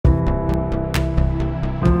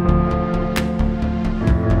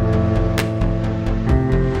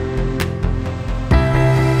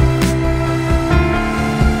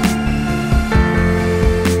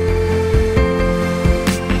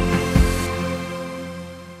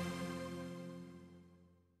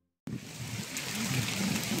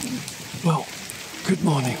Good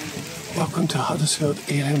morning. Welcome to Huddersfield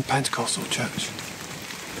Elim Pentecostal Church.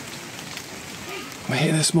 I'm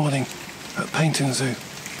here this morning at Paynton Zoo.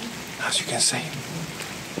 As you can see,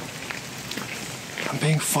 I'm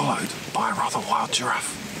being followed by a rather wild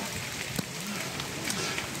giraffe.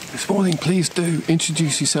 This morning, please do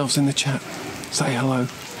introduce yourselves in the chat. Say hello.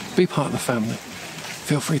 Be part of the family.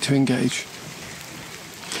 Feel free to engage.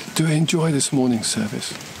 Do enjoy this morning's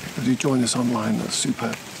service. If you join us online, that's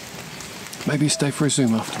superb. Maybe stay for a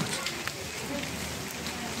Zoom afterwards.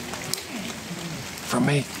 From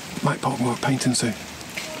me, Mike Polkmore at Paynton Zoo.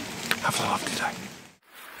 Have a lovely day.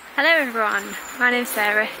 Hello everyone, my name's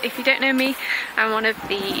Sarah. If you don't know me, I'm one of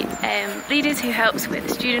the leaders who helps with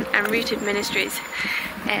student and rooted ministries.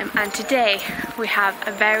 And today we have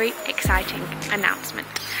a very exciting announcement.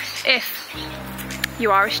 If you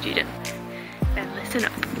are a student, then listen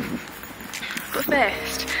up. But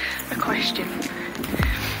first, a question.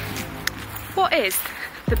 What is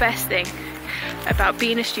the best thing about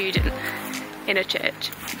being a student in a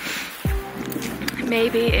church?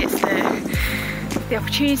 Maybe it's the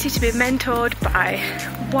opportunity to be mentored by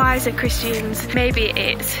wiser Christians. Maybe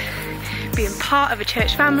it's being part of a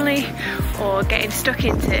church family or getting stuck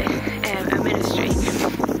into a ministry.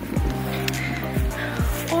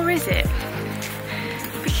 Or is it?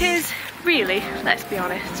 Because really, let's be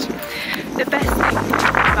honest, the best thing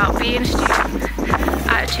about being a student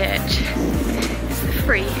at a church is the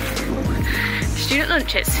free student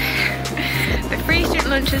lunches. The free student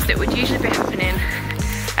lunches that would usually be happening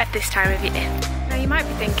at this time of year. Now you might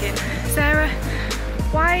be thinking, Sarah,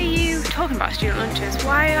 why are you talking about student lunches?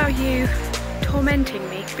 Why are you tormenting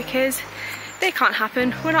me? Because they can't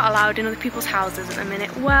happen. We're not allowed in other people's houses at the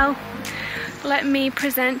minute. Well, let me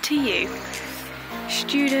present to you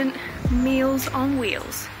Student Meals on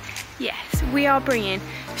Wheels. Yes, we are bringing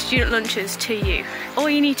student lunches to you. All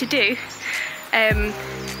you need to do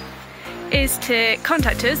is to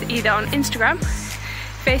contact us either on Instagram,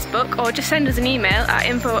 Facebook, or just send us an email at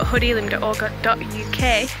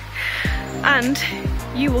info@huddelim.org.uk and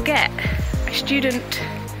you will get a student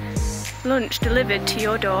lunch delivered to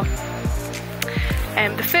your door.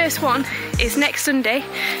 The first one is next Sunday,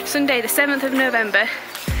 the 7th of November,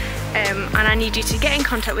 and I need you to get in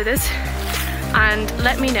contact with us and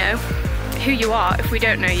let me know who you are if we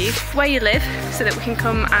don't know you, where you live, so that we can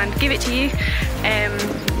come and give it to you. And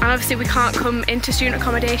obviously we can't come into student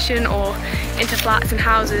accommodation or into flats and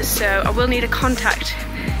houses, so I will need a contact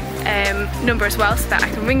number as well so that I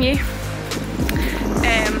can ring you.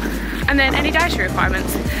 And then any dietary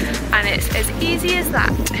requirements, and it's as easy as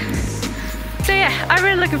that. So yeah, I'm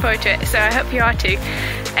really looking forward to it, so I hope you are too.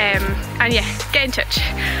 And yeah, get in touch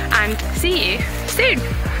and see you soon.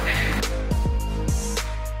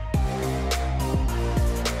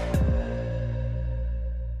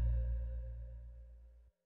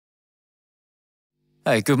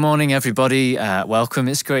 Hey, good morning everybody, welcome.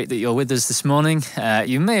 It's great that you're with us this morning.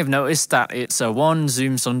 You may have noticed that it's a one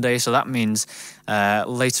Zoom Sunday, so that means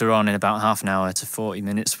later on in about half an hour to 40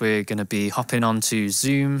 minutes we're going to be hopping onto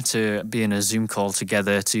Zoom to be in a Zoom call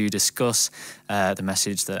together to discuss the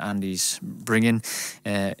message that Andy's bringing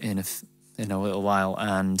in a little while,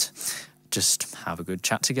 and just have a good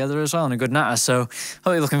chat together as well and a good natter. So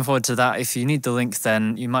hope you're looking forward to that. If you need the link,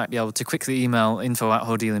 then you might be able to quickly email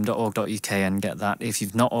info@huddelim.org.uk and get that if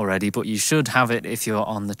you've not already, but you should have it if you're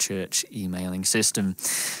on the church emailing system.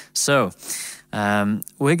 So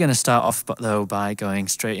we're going to start off though by going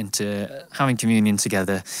straight into having communion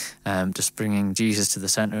together, just bringing Jesus to the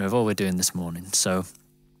centre of all we're doing this morning. So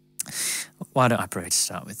why don't I pray to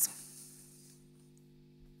start with?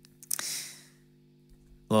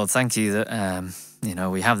 Lord, thank you that,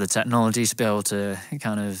 we have the technology to be able to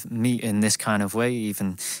kind of meet in this kind of way,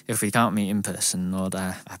 even if we can't meet in person. Lord,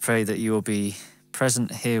 I pray that you will be present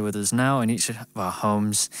here with us now in each of our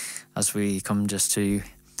homes as we come just to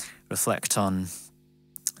reflect on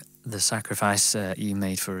the sacrifice you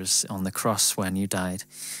made for us on the cross when you died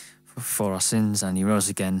for our sins and you rose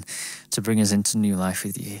again to bring us into new life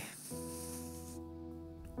with you.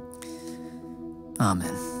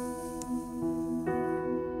 Amen.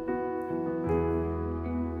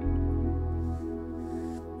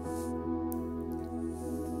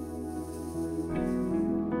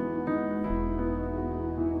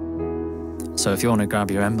 So if you want to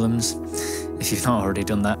grab your emblems, if you've not already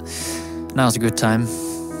done that, now's a good time.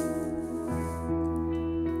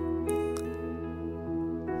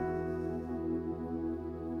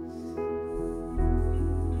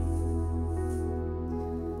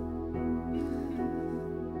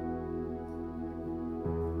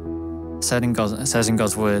 It says in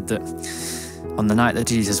God's word that on the night that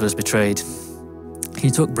Jesus was betrayed, He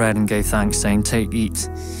took bread and gave thanks, saying, "Take, eat.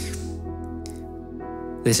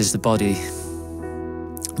 This is the body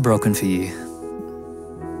broken for you.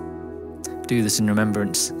 Do this in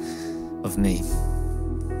remembrance of me."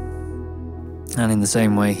 And in the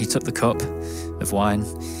same way, he took the cup of wine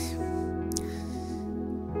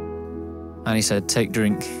and he said, "Take,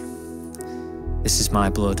 drink. This is my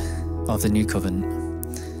blood of the new covenant.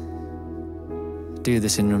 Do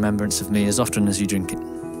this in remembrance of me as often as you drink it."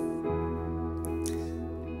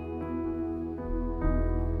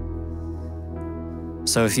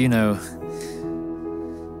 So if you know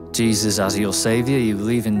Jesus as your Saviour, you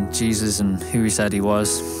believe in Jesus and who he said he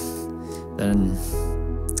was, then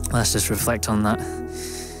let's just reflect on that,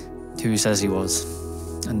 who he says he was,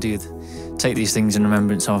 and take these things in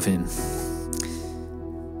remembrance of him.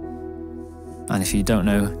 And if you don't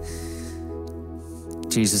know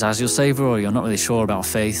Jesus as your Saviour, or you're not really sure about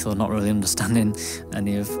faith, or not really understanding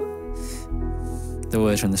any of the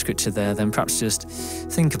words from the scripture there, then perhaps just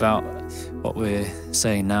think about what we're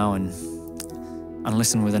saying now and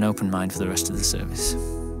listen with an open mind for the rest of the service.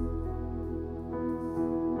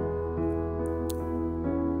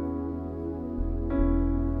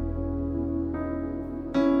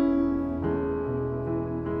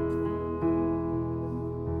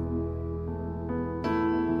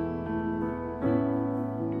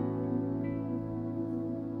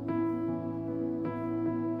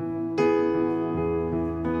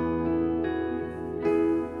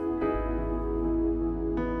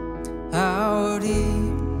 How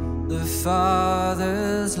deep the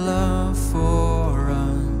Father's love for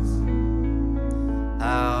us,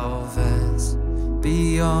 how vast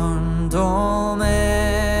beyond all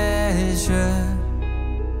measure,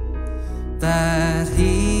 that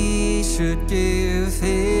he should give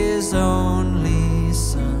his only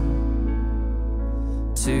Son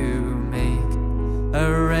to make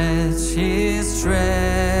a wretch his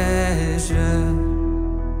treasure.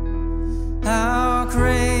 How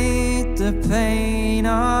great the pain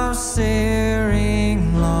of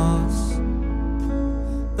searing loss,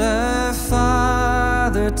 the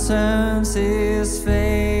Father turns his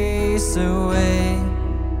face away,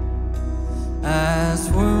 as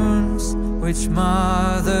wounds which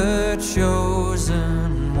mar the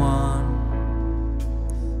chosen one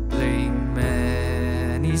bring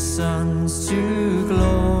many sons to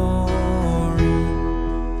glory.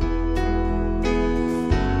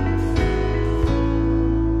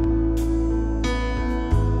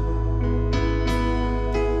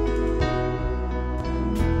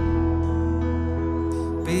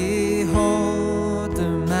 Behold the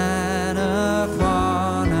man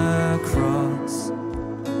upon a cross,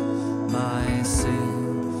 my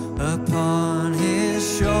sin upon his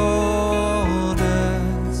shoulders.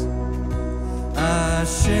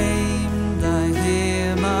 Ashamed I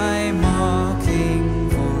hear my mocking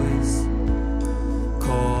voice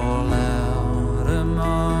call out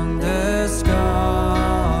among the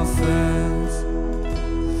scoffers.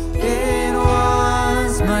 It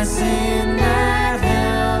was my sin that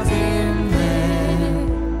held him there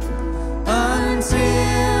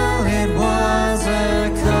until it was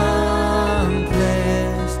accomplished.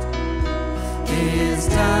 His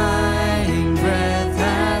dying breath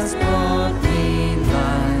has brought me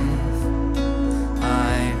life.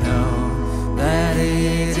 I know that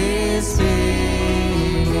it is finished.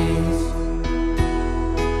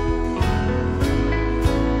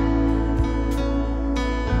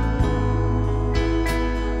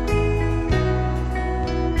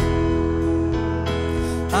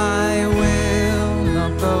 I will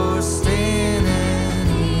not boast in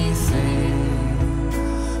anything,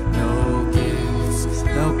 no gifts,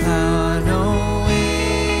 no power, no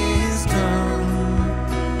wisdom,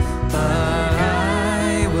 but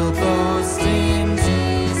I will boast in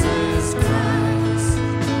Jesus Christ,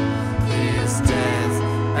 his death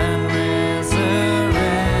and resurrection.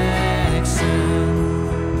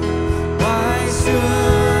 Why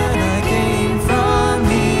should I gain from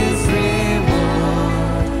his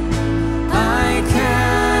reward? I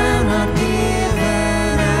cannot give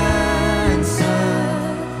an answer,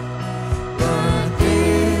 but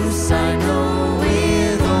this I know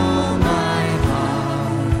with all my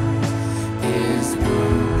heart: his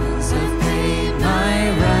wounds have paid my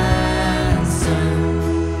ransom.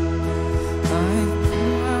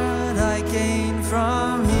 What I gain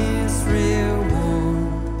from his reward,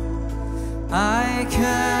 I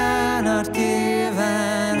cannot give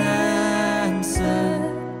an answer,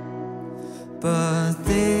 but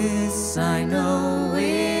this I know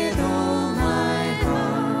with all my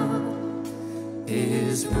heart: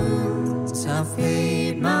 his wounds have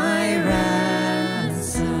paid my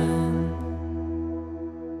ransom.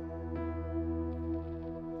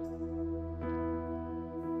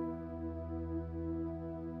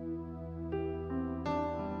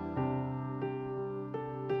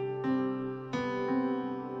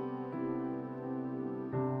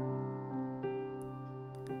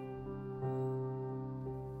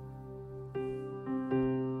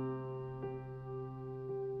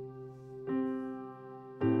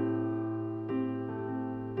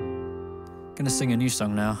 going to sing a new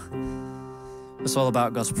song now. It's all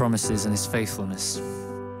about God's promises and His faithfulness,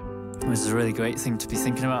 which is a really great thing to be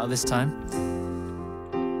thinking about at this time.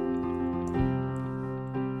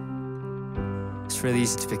 It's really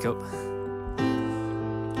easy to pick up.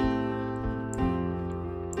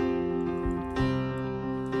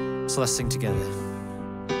 So let's sing together.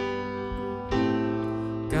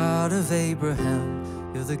 God of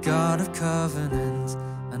Abraham, you're the God of covenant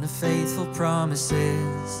and of faithful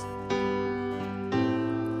promises.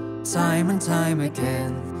 Time and time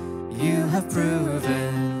again, you have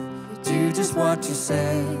proven you do just what you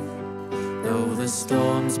say. Though the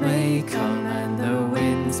storms may come and the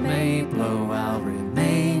winds may blow, I'll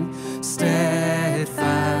remain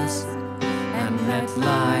steadfast and let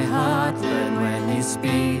my heart learn when you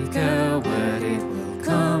speak a word, it will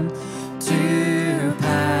come to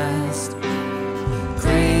pass.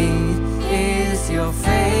 Great is your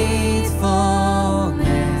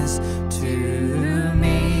faithfulness to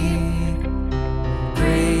me.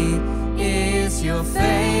 Great is your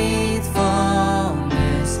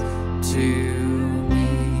faithfulness to me.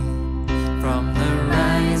 From the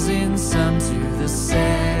rising sun to the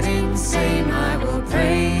setting same, I will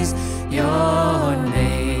praise your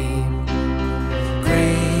name.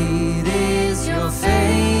 Great is your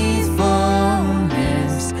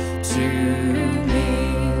faithfulness to me.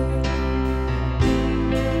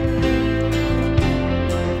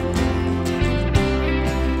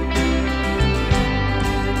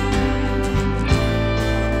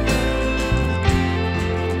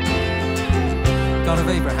 God of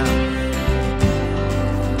Abraham,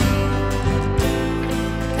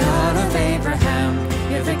 God of Abraham,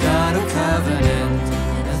 you're the God of covenant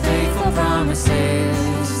and of faithful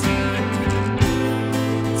promises.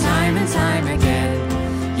 Time and time again,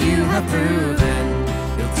 you have proven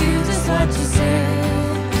you'll do just what you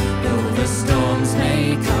said. Though the storms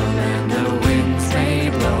may come and the winds may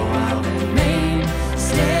blow, I'll remain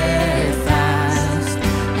steadfast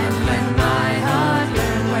and let my heart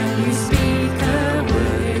learn when you speak a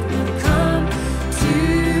word, it will come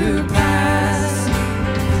to pass.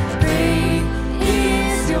 Great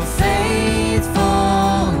is your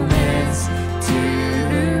faithfulness to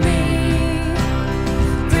me.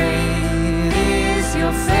 Great is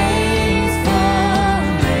your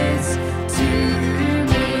faithfulness to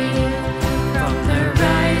me. From the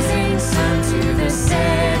rising sun to the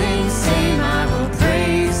setting same, I will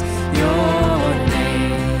praise your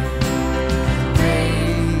name.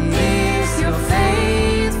 Great is your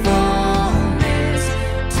faithfulness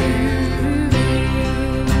to me.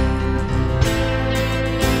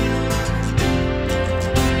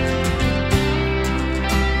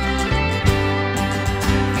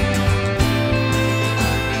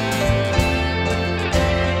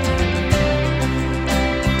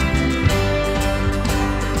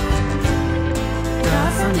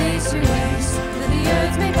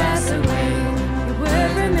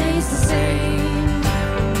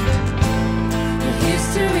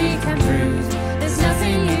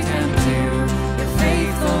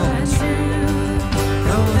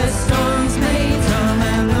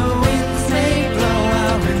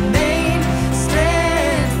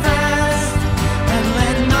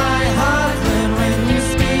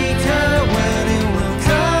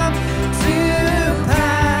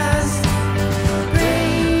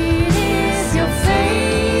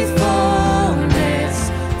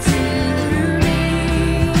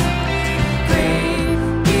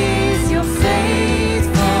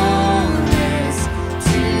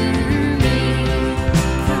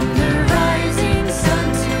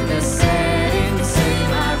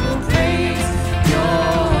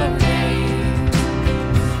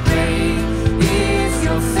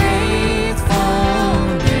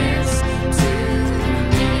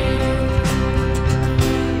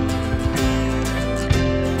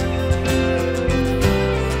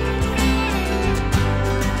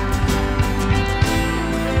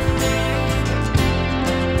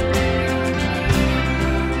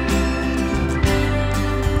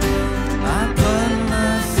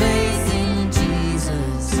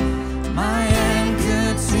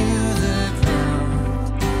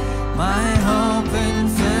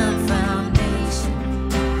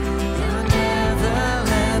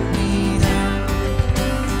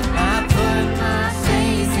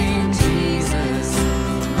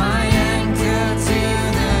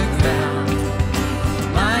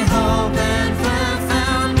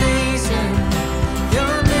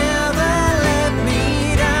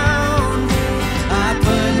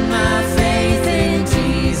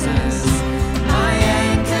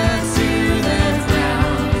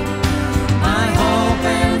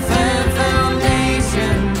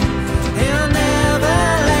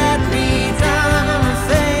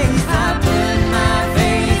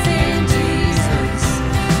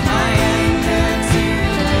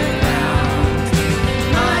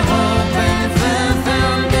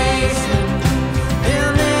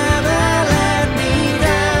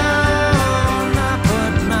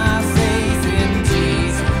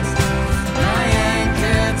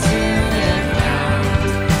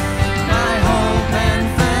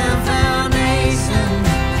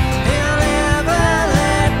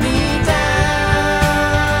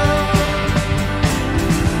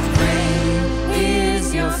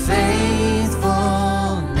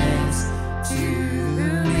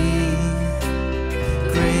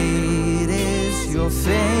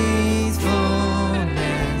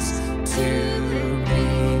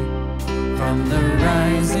 From the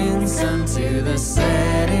rising sun to the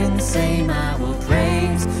setting same, I will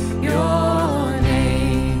praise your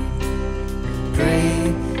name.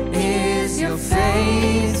 Great is your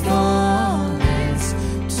faithfulness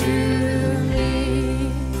to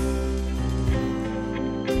me.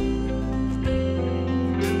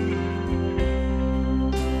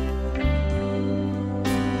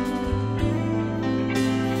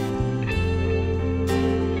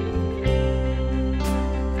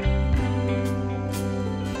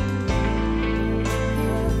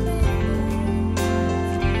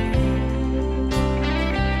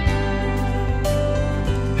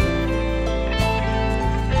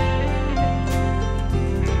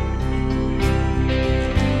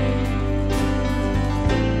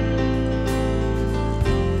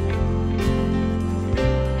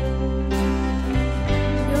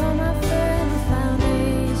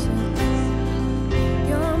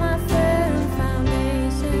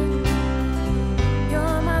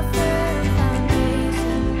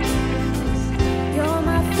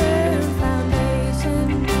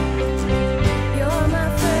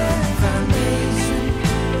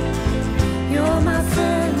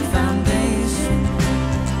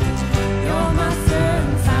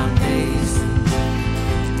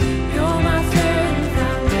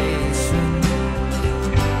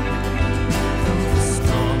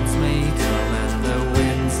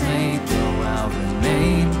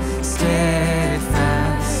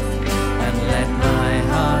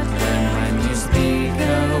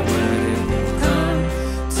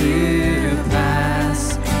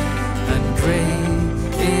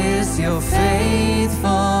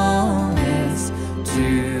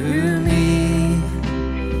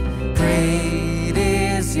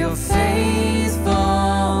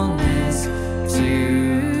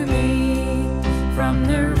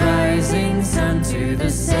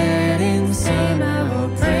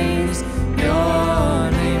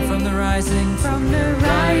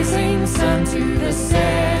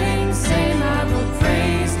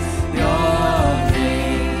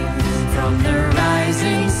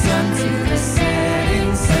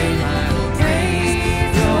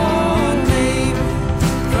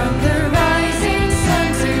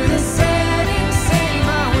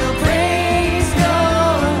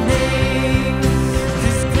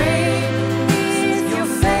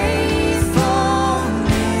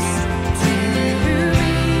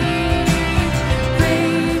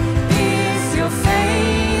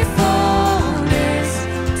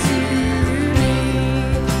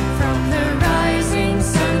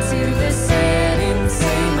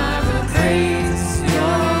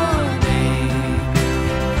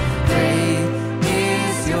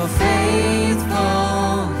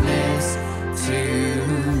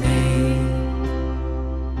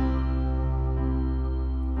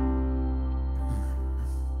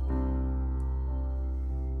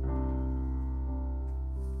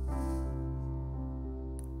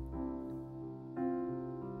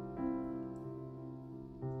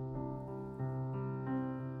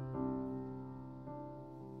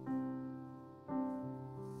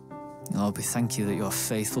 Lord, we thank you that you're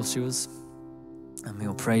faithful to us, and we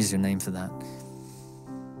will praise your name for that.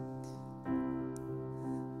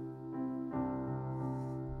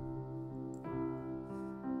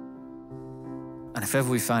 And if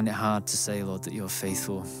ever we find it hard to say, Lord, that you're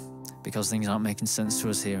faithful because things aren't making sense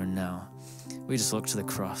to us here and now, we just look to the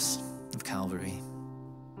cross of Calvary.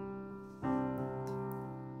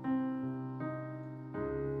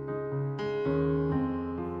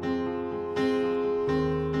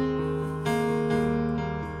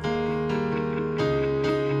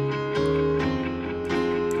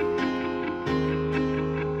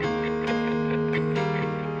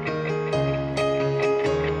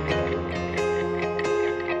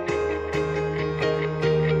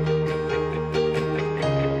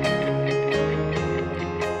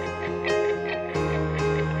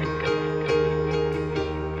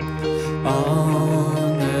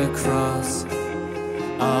 On the cross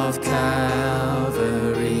of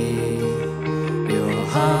Calvary, your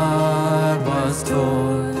heart was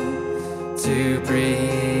torn to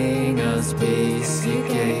bring us peace. You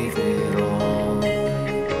gave it all,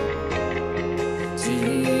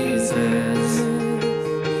 Jesus.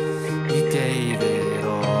 You gave it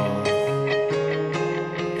all,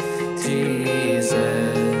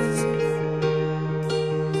 Jesus.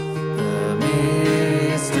 The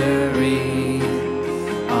mystery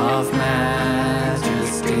of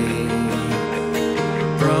majesty,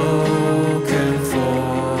 broken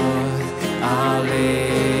for our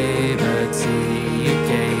liberty. You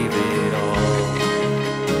gave it all,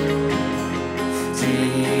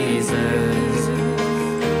 Jesus.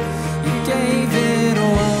 You gave it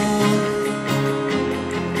all,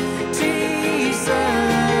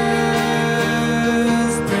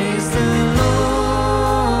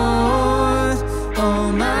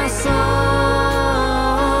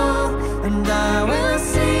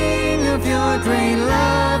 your great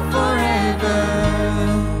love forever.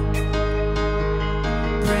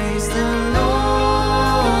 Praise the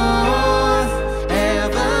Lord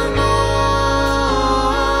evermore,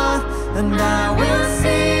 and I will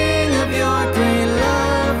sing of your great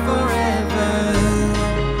love forever.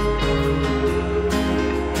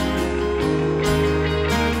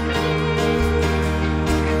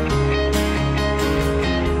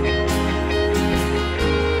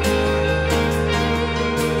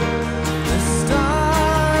 The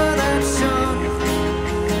star that shone,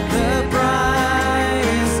 the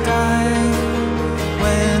brightest light,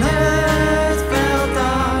 when earth fell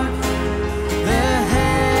dark, the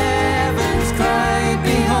heavens cried,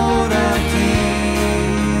 behold our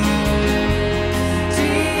King.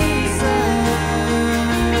 Jesus,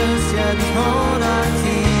 yeah, behold our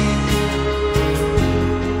King.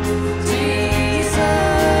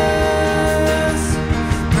 Jesus,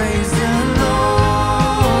 praise the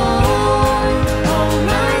Lord, oh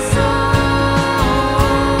my soul.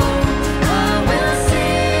 I will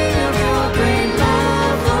sing of your great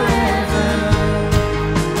love forever.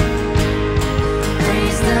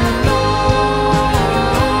 Praise the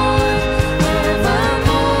Lord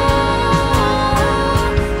evermore,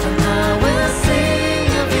 and I will sing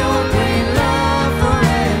of your great love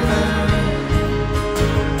forever.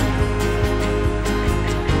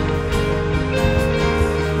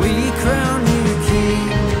 We crown you King,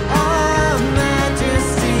 our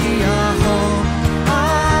majesty, our home,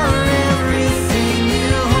 our everything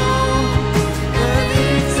you hold, the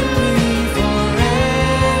victory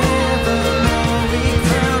forevermore. We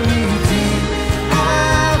crown you King,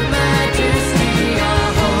 our majesty, our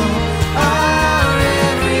home, our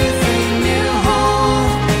everything you hold,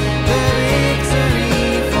 the victory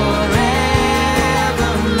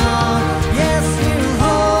forevermore. Yes, you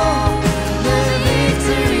hold the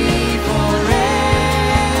victory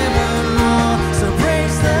forevermore. So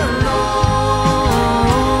praise the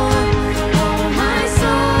Lord, oh my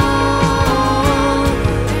soul.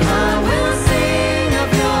 I will sing of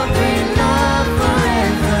your great love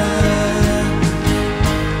forever.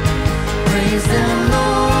 Praise the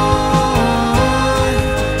Lord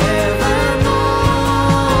evermore,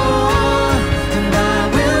 and I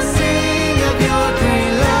will sing of your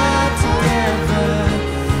great love together.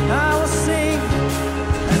 I will sing,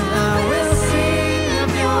 and I will sing of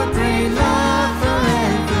your great love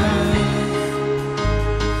forever.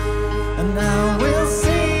 And I will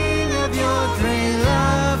sing of your great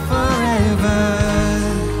love forever.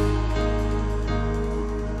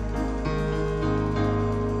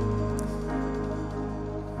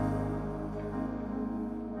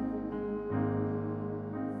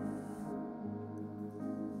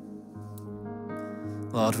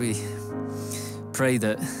 Lord, we pray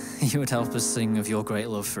that you would help us sing of your great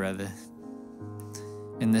love forever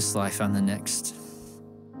in this life and the next.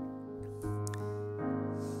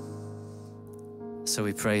 So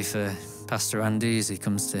we pray for Pastor Andy as he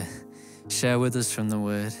comes to share with us from the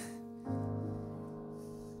Word.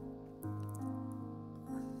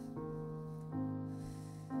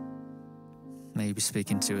 May you be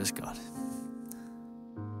speaking to us, God.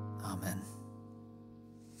 Amen.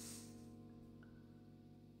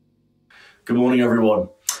 Good morning, everyone.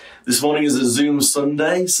 This morning is a Zoom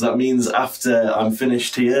Sunday, so that means after I'm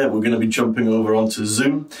finished here, we're going to be jumping over onto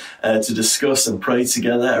Zoom to discuss and pray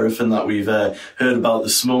together everything that we've heard about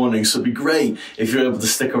this morning. So it'd be great if you're able to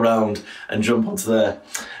stick around and jump onto there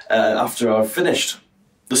after I've finished.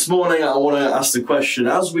 This morning, I want to ask the question,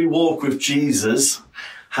 as we walk with Jesus,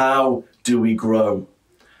 how do we grow?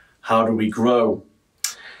 How do we grow?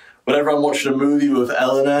 Whenever I'm watching a movie with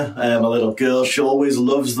Eleanor, my little girl, she always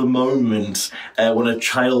loves the moment when a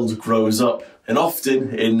child grows up. And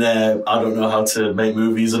often in, I don't know how to make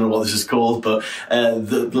movies, I don't know what this is called, but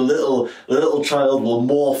the little child will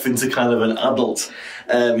morph into kind of an adult.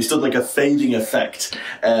 It's done like a fading effect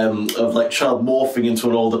of like child morphing into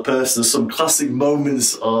an older person. Some classic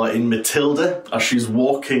moments are in Matilda as she's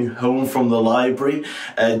walking home from the library.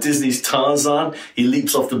 Disney's Tarzan, he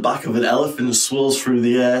leaps off the back of an elephant and swirls through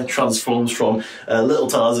the air, transforms from little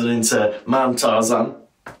Tarzan into man Tarzan.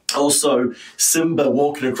 Also, Simba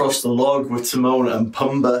walking across the log with Timon and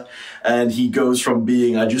Pumbaa, and he goes from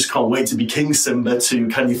being, I just can't wait to be King Simba, to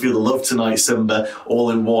can you feel the love tonight Simba,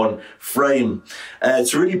 all in one frame.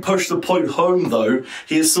 To really push the point home though,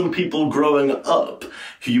 here's some people growing up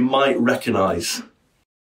who you might recognise.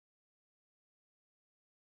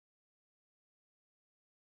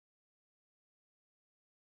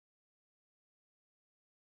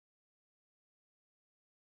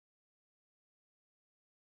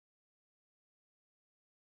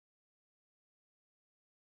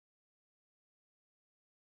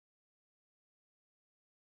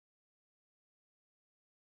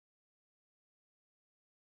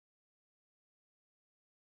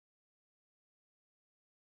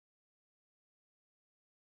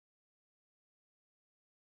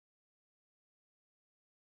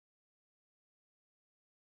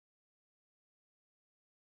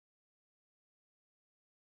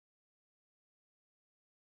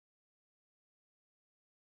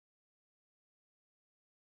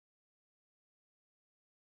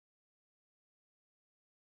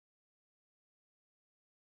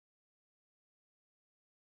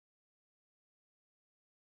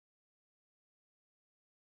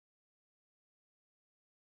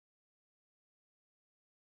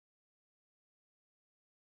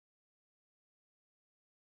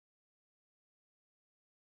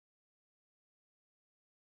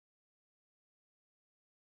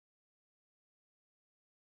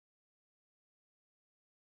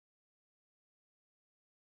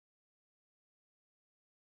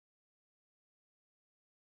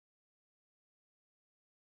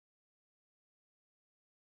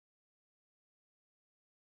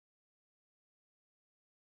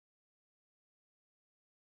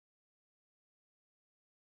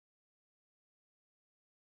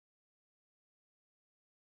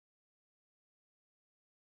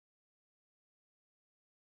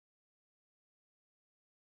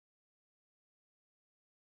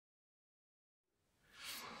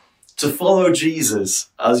 To follow Jesus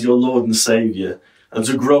as your Lord and Saviour and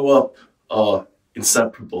to grow up are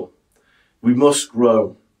inseparable. We must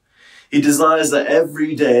grow. He desires that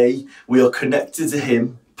every day we are connected to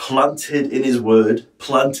him, planted in his word,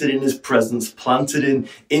 planted in his presence, planted in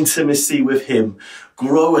intimacy with him,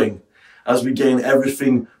 growing as we gain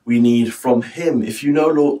everything we need from him. If you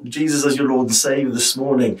know Jesus as your Lord and Saviour this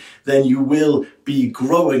morning, then you will be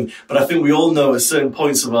growing. But I think we all know at certain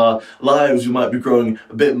points of our lives, we might be growing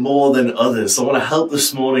a bit more than others. So I want to help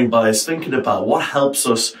this morning by thinking about what helps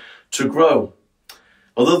us to grow.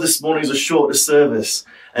 Although this morning is a shorter service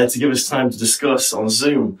to give us time to discuss on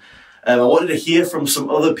Zoom, I wanted to hear from some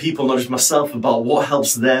other people, not just myself, about what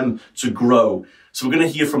helps them to grow. So we're going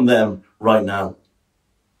to hear from them right now.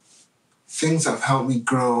 Things that have helped me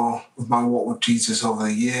grow with my walk with Jesus over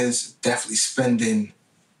the years, definitely spending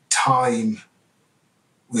time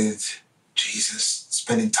with Jesus,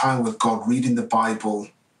 spending time with God, reading the Bible,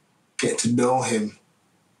 getting to know him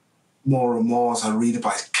more and more as I read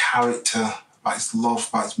about his character, about his love,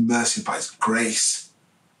 about his mercy, about his grace,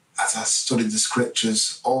 as I studied the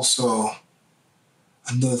scriptures. Also,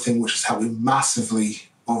 another thing which has helped me massively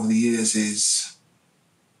over the years is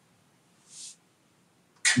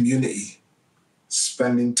community.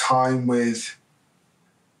 Spending time with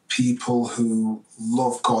people who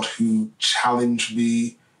love God, who challenge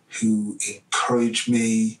me, who encourage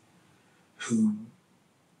me, who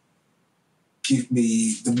give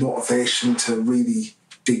me the motivation to really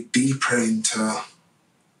dig deeper into the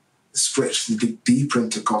scripture, to dig deeper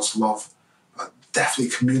into God's love.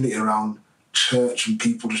 Definitely community around church and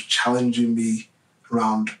people just challenging me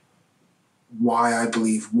around why I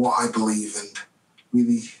believe, what I believe, and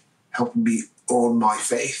really helping me own my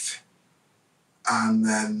faith. And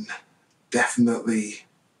then definitely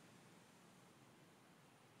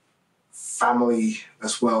family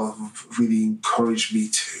as well have really encouraged me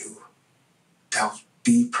to delve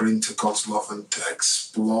deeper into God's love and to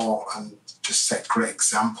explore and just set great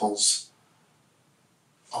examples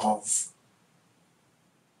of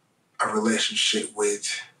a relationship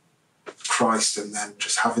with Christ, and then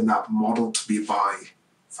just having that model to be by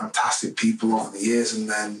fantastic people over the years. And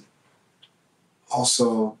then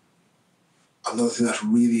also another thing that's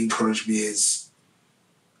really encouraged me is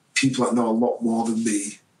people that know a lot more than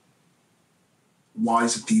me,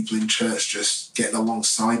 wiser people in church, just getting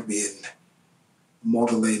alongside me and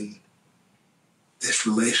modelling this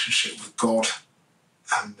relationship with God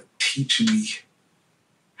and teaching me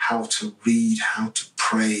how to read, how to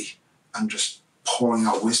pray, and just pouring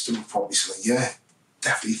out wisdom for me. So yeah,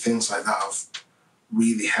 definitely things like that have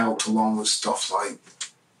really helped, along with stuff like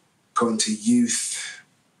going to youth,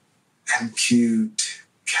 MQ,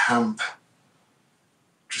 camp,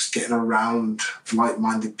 just getting around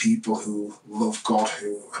like-minded people who love God,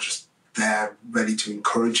 who are just there ready to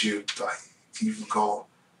encourage you. Like, if you even go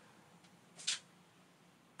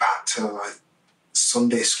back to like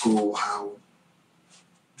Sunday school, how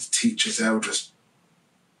the teachers there were just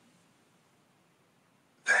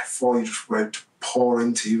there for you, just ready to pour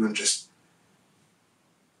into you and just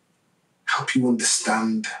help you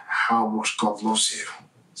understand how much God loves you.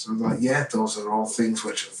 So like, yeah, those are all things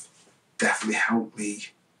which have definitely helped me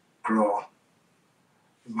grow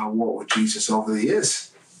in my walk with Jesus over the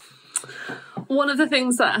years. One of the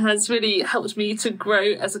things that has really helped me to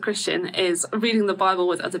grow as a Christian is reading the Bible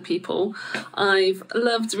with other people. I've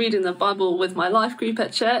loved reading the Bible with my life group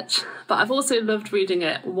at church, but I've also loved reading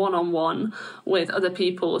it one-on-one with other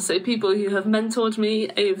people. So people who have mentored me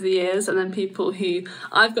over the years, and then people who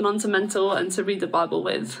I've gone on to mentor and to read the Bible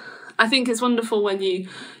with. I think it's wonderful when you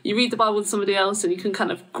read the Bible with somebody else and you can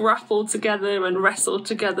kind of grapple together and wrestle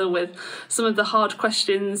together with some of the hard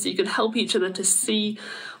questions. You can help each other to see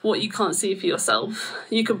what you can't see for yourself.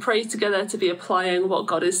 You can pray together to be applying what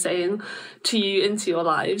God is saying to you into your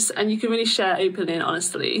lives, and you can really share openly and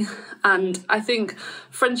honestly. And I think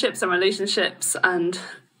friendships and relationships and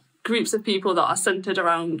groups of people that are centered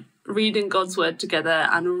around reading God's word together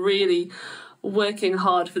and really working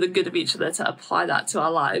hard for the good of each other to apply that to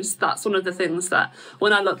our lives, that's one of the things that,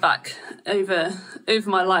 when I look back over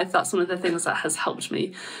my life, that's one of the things that has helped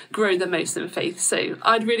me grow the most in faith. So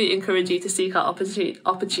I'd really encourage you to seek out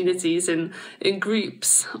opportunities in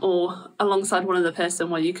groups or alongside one other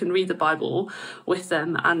person where you can read the Bible with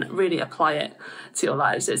them and really apply it to your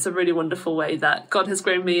lives. It's a really wonderful way that God has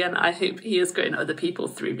grown me, and I hope he has grown other people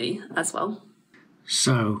through me as well.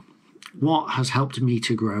 So what has helped me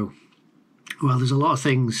to grow? Well, there's a lot of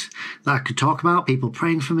things that I could talk about. People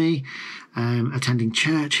praying for me, attending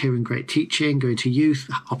church, hearing great teaching, going to youth,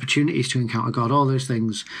 opportunities to encounter God, all those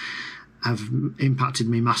things. have impacted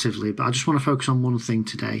me massively. But I just want to focus on one thing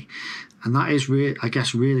today, and that is, I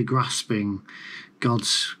guess, really grasping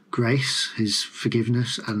God's grace, his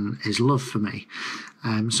forgiveness, and his love for me.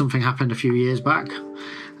 Something happened a few years back.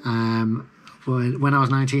 When I was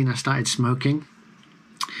 19, I started smoking.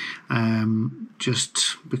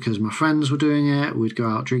 Just because my friends were doing it, we'd go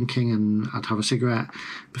out drinking and I'd have a cigarette.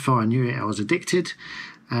 Before I knew it, I was addicted.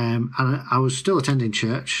 And I was still attending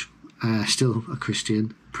church, still a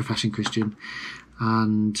Christian, professing Christian.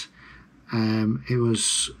 And it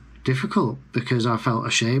was difficult because I felt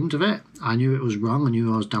ashamed of it. I knew it was wrong. I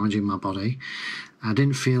knew I was damaging my body. I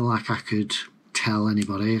didn't feel like I could tell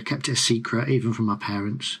anybody. I kept it a secret, even from my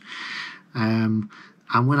parents. And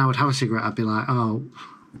when I would have a cigarette, I'd be like, oh,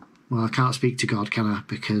 well, I can't speak to God, can I?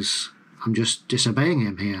 Because I'm just disobeying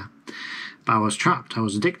him here. But I was trapped. I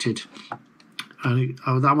was addicted. And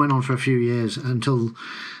that went on for a few years until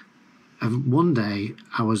one day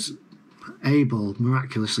I was able,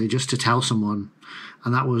 miraculously, just to tell someone.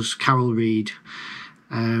 And that was Carol Reed.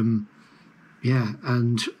 And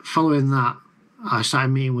following that, I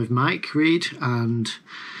started meeting with Mike Reed, and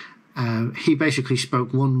he basically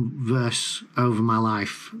spoke one verse over my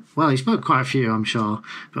life. Well, he spoke quite a few, I'm sure,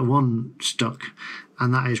 but one stuck,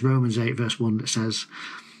 and that is Romans 8, verse 1, that says,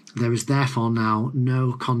 "There is therefore now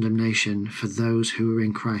no condemnation for those who are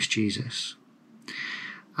in Christ Jesus."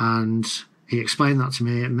 And he explained that to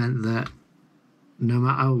me. It meant that no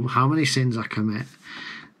matter how many sins I commit,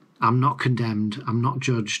 I'm not condemned, I'm not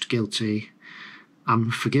judged guilty, I'm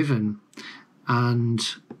forgiven. And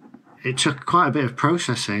it took quite a bit of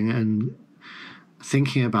processing and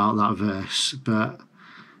thinking about that verse, but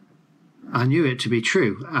I knew it to be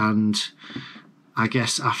true. And I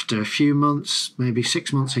guess after a few months, maybe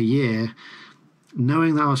 6 months, a year,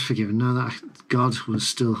 knowing that I was forgiven, knowing that God was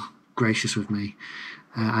still gracious with me,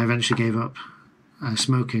 I eventually gave up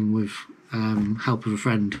smoking with help of a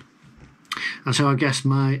friend. And so I guess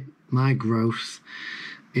my growth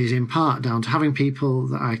is in part down to having people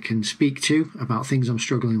that I can speak to about things I'm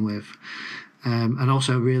struggling with, and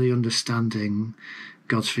also really understanding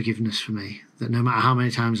God's forgiveness for me, that no matter how many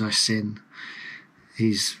times I sin,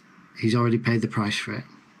 he's already paid the price for it.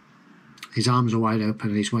 His arms are wide open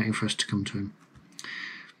and he's waiting for us to come to him.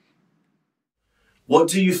 What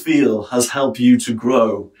do you feel has helped you to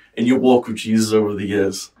grow in your walk with Jesus over the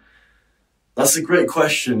years? That's a great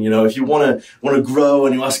question. You know, if you want to grow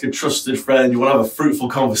and you ask a trusted friend, you want to have a fruitful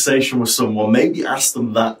conversation with someone, maybe ask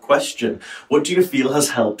them that question. What do you feel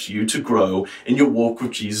has helped you to grow in your walk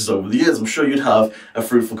with Jesus over the years? I'm sure you'd have a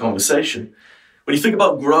fruitful conversation. When you think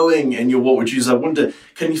about growing in your walk with Jesus, I wonder,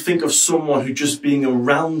 can you think of someone who just being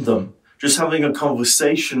around them, just having a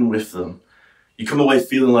conversation with them, you come away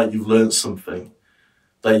feeling like you've learned something,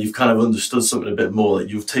 that you've kind of understood something a bit more, that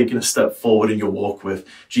you've taken a step forward in your walk with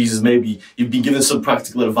Jesus. Maybe you've been given some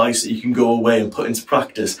practical advice that you can go away and put into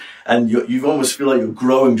practice, and you almost feel like you're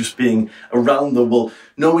growing just being around them. Well,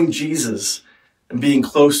 knowing Jesus and being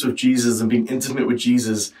close with Jesus and being intimate with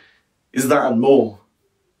Jesus is that and more.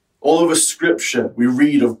 All over Scripture, we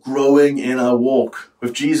read of growing in our walk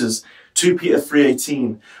with Jesus. 2 Peter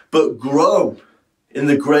 3:18, but grow in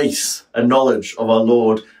the grace and knowledge of our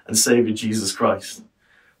Lord and Saviour Jesus Christ.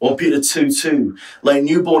 1 Peter 2:2, like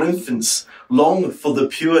newborn infants, long for the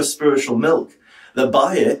pure spiritual milk, that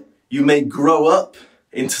by it you may grow up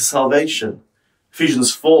into salvation.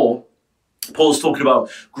 Ephesians 4, Paul's talking about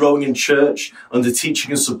growing in church under teaching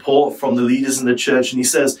and support from the leaders in the church. And he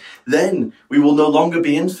says, then we will no longer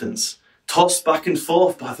be infants, tossed back and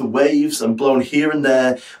forth by the waves and blown here and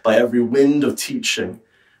there by every wind of teaching,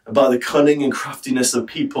 and by the cunning and craftiness of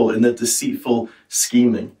people in their deceitful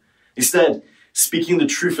scheming. Instead, speaking the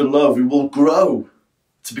truth in love, we will grow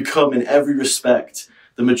to become in every respect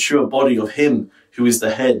the mature body of him who is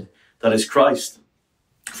the head, that is Christ.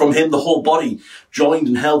 From him, the whole body, joined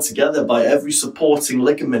and held together by every supporting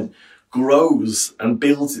ligament, grows and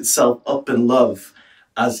builds itself up in love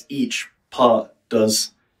as each part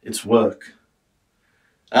does its work.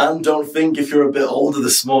 And don't think, if you're a bit older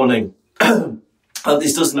this morning, that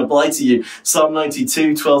this doesn't apply to you. Psalm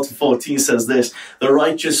 92, 12-14 says this, the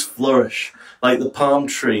righteous flourish like the palm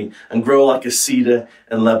tree and grow like a cedar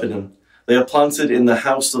in Lebanon. They are planted in the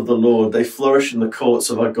house of the Lord. They flourish in the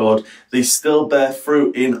courts of our God. They still bear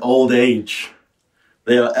fruit in old age.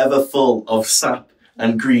 They are ever full of sap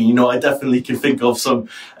and green. You know, I definitely can think of some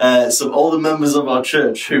older members of our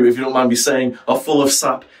church who, if you don't mind me saying, are full of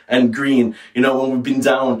sap and green. You know, when we've been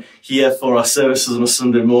down here for our services on a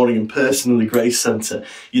Sunday morning in person in the Grace Centre,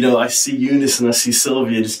 you know, I see Eunice and I see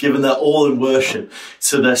Sylvia just giving their all in worship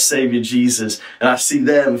to their Saviour Jesus. And I see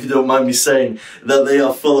them, if you don't mind me saying, that they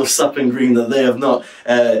are full of sap and green, that they have not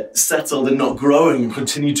settled and not growing and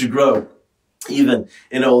continue to grow, even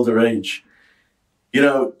in older age. You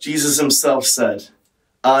know, Jesus himself said,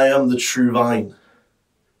 I am the true vine,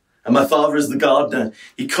 and my Father is the gardener.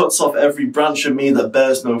 He cuts off every branch of me that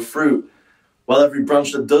bears no fruit, while every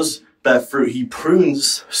branch that does bear fruit, he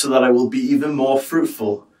prunes so that I will be even more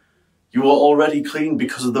fruitful. You are already clean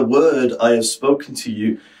because of the word I have spoken to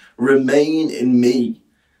you. Remain in me,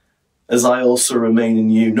 as I also remain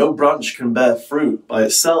in you. No branch can bear fruit by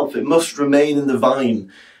itself. It must remain in the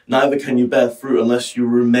vine. Neither can you bear fruit unless you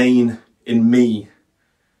remain in me.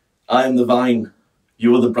 I am the vine,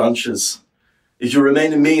 you are the branches. If you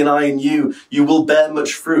remain in me and I in you, you will bear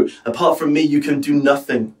much fruit. Apart from me, you can do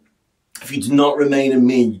nothing. If you do not remain in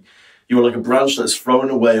me, you are like a branch that is thrown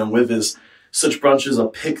away and withers. Such branches are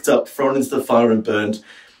picked up, thrown into the fire and burned.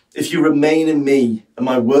 If you remain in me and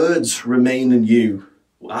my words remain in you,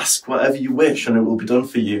 ask whatever you wish and it will be done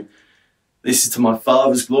for you. This is to my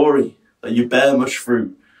Father's glory, that you bear much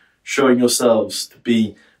fruit, showing yourselves to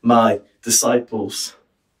be my disciples.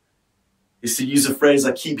 Is to use a phrase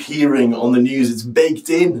I keep hearing on the news, it's baked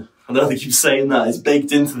in. I know they keep saying that, it's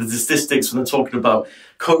baked into the statistics when they're talking about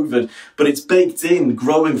COVID, but it's baked in,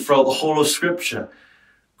 growing throughout the whole of Scripture.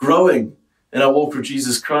 Growing in our walk with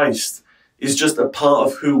Jesus Christ is just a part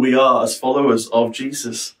of who we are as followers of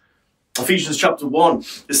Jesus. Ephesians chapter 1,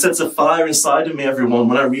 it sets a fire inside of me, everyone,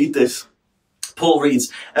 when I read this. Paul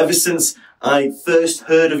reads, ever since I first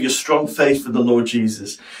heard of your strong faith for the Lord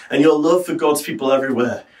Jesus and your love for God's people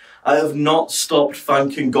everywhere, I have not stopped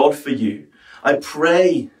thanking God for you. I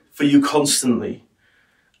pray for you constantly,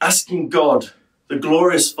 asking God, the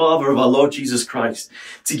glorious Father of our Lord Jesus Christ,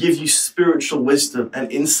 to give you spiritual wisdom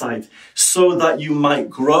and insight so that you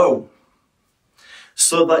might grow.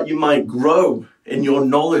 So that you might grow in your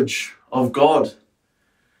knowledge of God.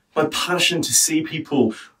 My passion to see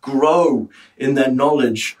people grow in their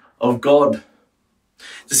knowledge of God.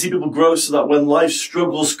 To see people grow so that when life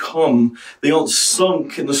struggles come, they aren't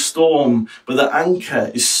sunk in the storm, but the anchor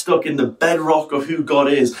is stuck in the bedrock of who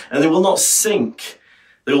God is, and they will not sink.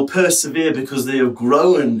 They will persevere because they have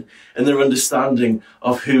grown in their understanding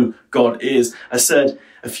of who God is. I said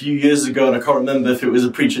a few years ago, and I can't remember if it was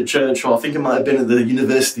a preach at church or I think it might have been at the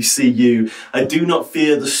university CU, I do not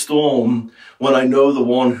fear the storm when I know the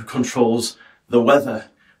one who controls the weather.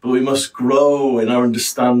 But we must grow in our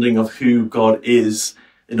understanding of who God is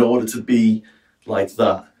in order to be like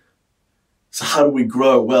that. So how do we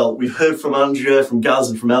grow? Well, we've heard from Andrea, from Gaz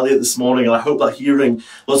and from Elliot this morning, and I hope that hearing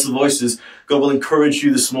lots of voices, God will encourage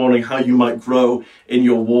you this morning how you might grow in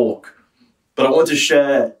your walk. But I want to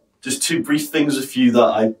share just two brief things with you that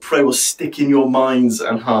I pray will stick in your minds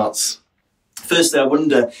and hearts. Firstly, I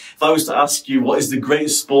wonder if I was to ask you what is the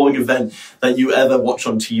greatest sporting event that you ever watch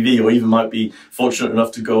on TV or even might be fortunate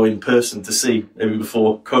enough to go in person to see, maybe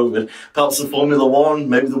before COVID. Perhaps the Formula One,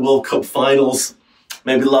 maybe the World Cup finals,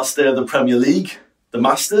 maybe the last day of the Premier League, the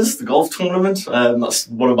Masters, the golf tournament. That's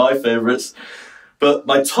one of my favourites. But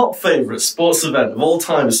my top favourite sports event of all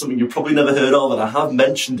time is something you've probably never heard of, and I have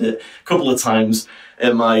mentioned it a couple of times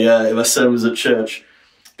in my sermons at church.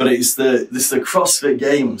 But it's the CrossFit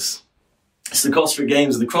Games. It's the CrossFit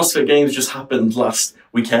Games. The CrossFit Games just happened last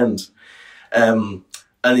weekend. And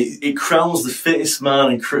it crowns the fittest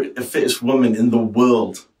man and fittest woman in the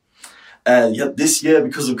world. Yet this year,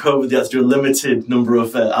 because of COVID, they had to do a limited number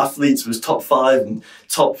of athletes. It was top 5 and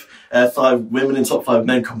top 5 women and top 5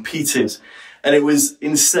 men competed. And it was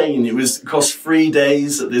insane. It was across 3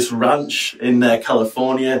 days at this ranch in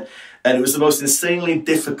California. And it was the most insanely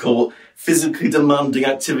difficult, physically demanding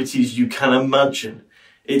activities you can imagine.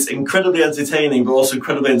 It's incredibly entertaining, but also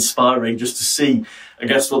incredibly inspiring just to see, I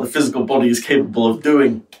guess, what the physical body is capable of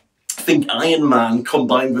doing. Think Ironman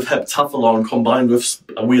combined with heptathlon, combined with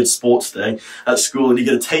a weird sports day at school, and you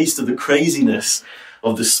get a taste of the craziness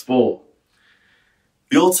of this sport.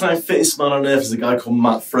 The all-time fittest man on earth is a guy called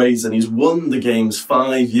Matt Fraser, and he's won the games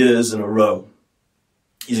 5 years in a row.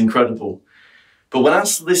 He's incredible. But when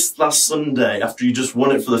asked this last Sunday, after he just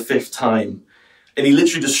won it for the 5th time, and he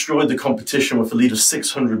literally destroyed the competition with a lead of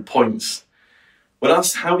 600 points, when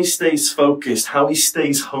asked how he stays focused, how he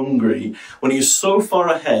stays hungry, when he is so far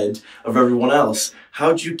ahead of everyone else,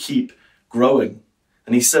 how do you keep growing?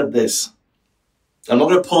 And he said this. I'm not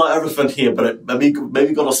going to pull out everything here, but maybe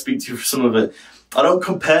God will speak to you for some of it. I don't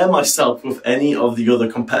compare myself with any of the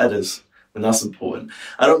other competitors, and that's important.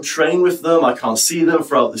 I don't train with them. I can't see them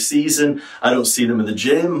throughout the season. I don't see them in the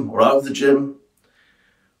gym or out of the gym.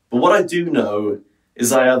 But what I do know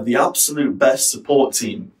is I have the absolute best support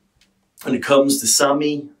team when it comes to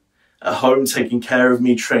Sammy at home taking care of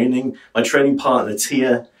me, training, my training partner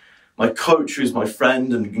Tia, my coach who's my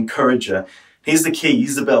friend and encourager. Here's the key,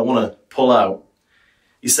 he's the bit I want to pull out.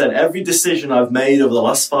 He said, every decision I've made over the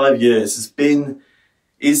last 5 years has been,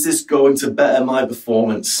 is this going to better my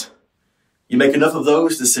performance? You make enough of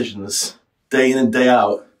those decisions, day in and day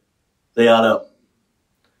out, they add up.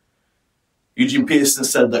 Eugene Peterson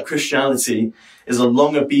said that Christianity is a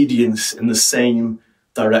long obedience in the same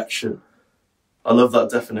direction. I love that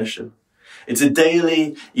definition. It's a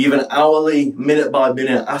daily, even hourly, minute by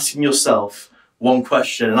minute, asking yourself one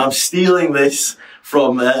question. And I'm stealing this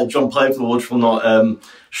from John Piper, which will not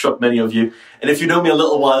shock many of you. And if you know me a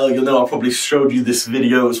little while, you'll know I probably showed you this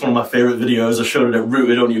video. It's one of my favorite videos. I showed it at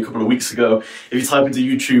Rooted only a couple of weeks ago. If you type into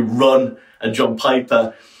YouTube, Run and John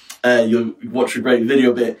Piper, you'll watch a great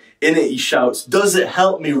video bit. In it, he shouts, does it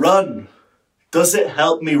help me run? Does it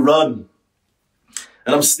help me run?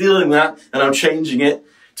 And I'm stealing that and I'm changing it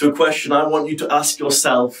to a question I want you to ask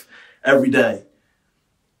yourself every day.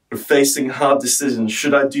 We're facing hard decisions.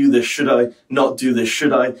 Should I do this? Should I not do this?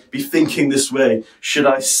 Should I be thinking this way? Should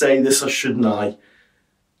I say this or shouldn't I?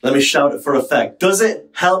 Let me shout it for effect. Does it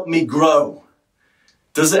help me grow?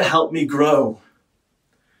 Does it help me grow?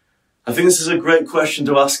 I think this is a great question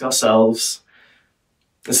to ask ourselves.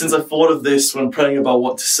 And since I thought of this when praying about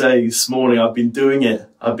what to say this morning, I've been doing it.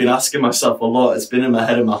 I've been asking myself a lot. It's been in my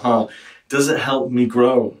head and my heart. Does it help me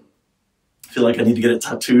grow? I feel like I need to get it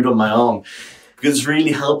tattooed on my arm because it's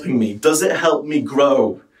really helping me. Does it help me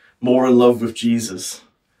grow more in love with Jesus?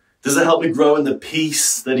 Does it help me grow in the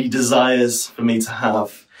peace that he desires for me to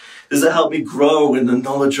have? Does it help me grow in the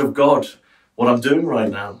knowledge of God, what I'm doing right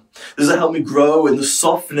now? Does it help me grow in the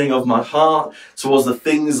softening of my heart towards the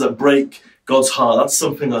things that break God's heart? That's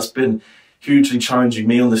something that's been hugely challenging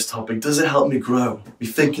me on this topic. Does it help me grow? Me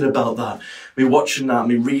thinking about that, me watching that,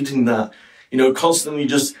 me reading that, you know, constantly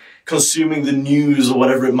just consuming the news or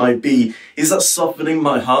whatever it might be. Is that softening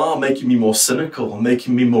my heart, making me more cynical, or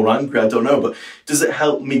making me more angry? I don't know, but does it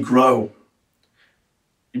help me grow?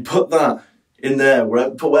 You put that in there,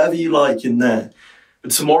 put whatever you like in there.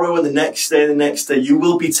 But tomorrow and the next day, you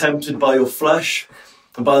will be tempted by your flesh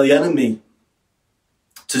and by the enemy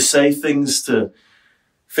to say things, to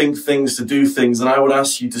think things, to do things. And I would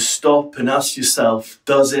ask you to stop and ask yourself,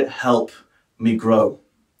 does it help me grow?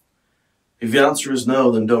 If the answer is no,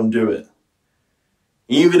 then don't do it.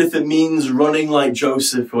 Even if it means running like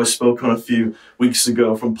Joseph, who I spoke on a few weeks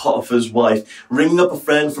ago, from Potiphar's wife, ringing up a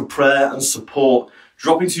friend for prayer and support,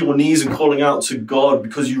 dropping to your knees and calling out to God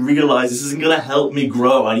because you realize this isn't going to help me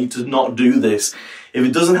grow. I need to not do this. If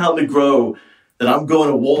it doesn't help me grow, then I'm going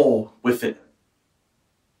to war with it.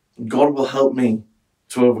 God will help me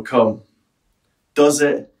to overcome. Does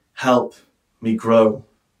it help me grow?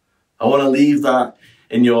 I want to leave that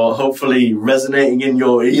in your, hopefully resonating in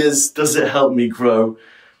your ears. Does it help me grow?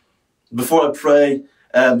 Before I pray,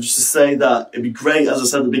 just to say that it'd be great, as I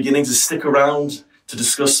said at the beginning, to stick around to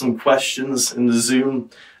discuss some questions in the Zoom.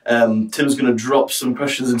 Tim's going to drop some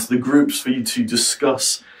questions into the groups for you to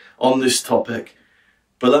discuss on this topic.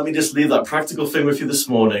 But let me just leave that practical thing with you this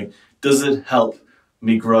morning. Does it help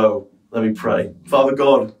me grow? Let me pray. Father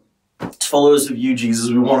God, as followers of you, Jesus,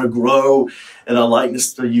 we want to grow in our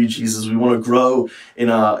likeness to you, Jesus. We want to grow in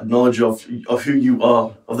our knowledge of who you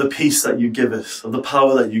are, of the peace that you give us, of the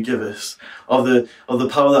power that you give us, of the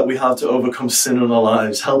power that we have to overcome sin in our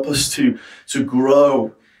lives. Help us to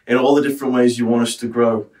grow in all the different ways you want us to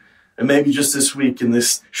grow. And maybe just this week, in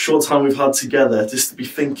this short time we've had together, just to be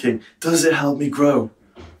thinking, does it help me grow?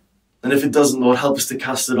 And if it doesn't, Lord, help us to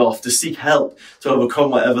cast it off, to seek help to overcome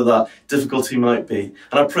whatever that difficulty might be.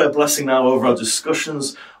 And I pray a blessing now over our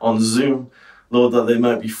discussions on Zoom, Lord, that they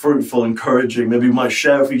might be fruitful, encouraging. Maybe we might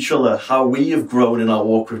share with each other how we have grown in our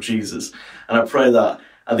walk with Jesus. And I pray that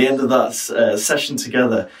at the end of that session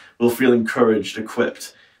together, we'll feel encouraged,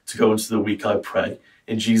 equipped to go into the week, I pray.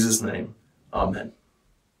 In Jesus' name, amen.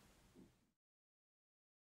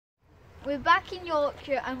 We're back in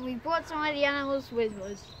Yorkshire and we brought some of the animals with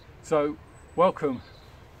us. So, welcome.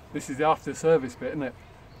 This is the after service bit, isn't it?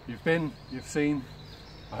 You've been, you've seen.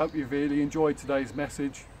 I hope you've really enjoyed today's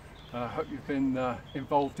message. I hope you've been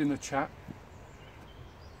involved in the chat.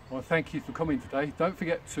 I want to thank you for coming today. Don't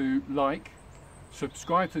forget to like,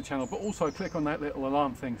 subscribe to the channel, but also click on that little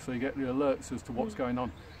alarm thing so you get the alerts as to what's going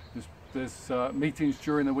on. There's meetings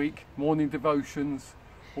during the week, morning devotions,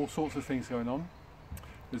 all sorts of things going on.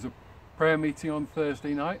 There's a prayer meeting on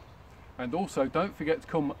Thursday night, and also don't forget to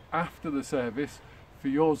come after the service for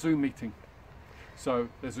your Zoom meeting. So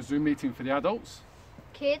there's a Zoom meeting for the adults,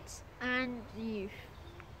 kids and youth.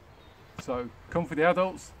 so come for the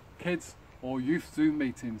adults, kids or youth Zoom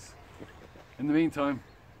meetings. In the meantime,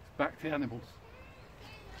 back to the animals.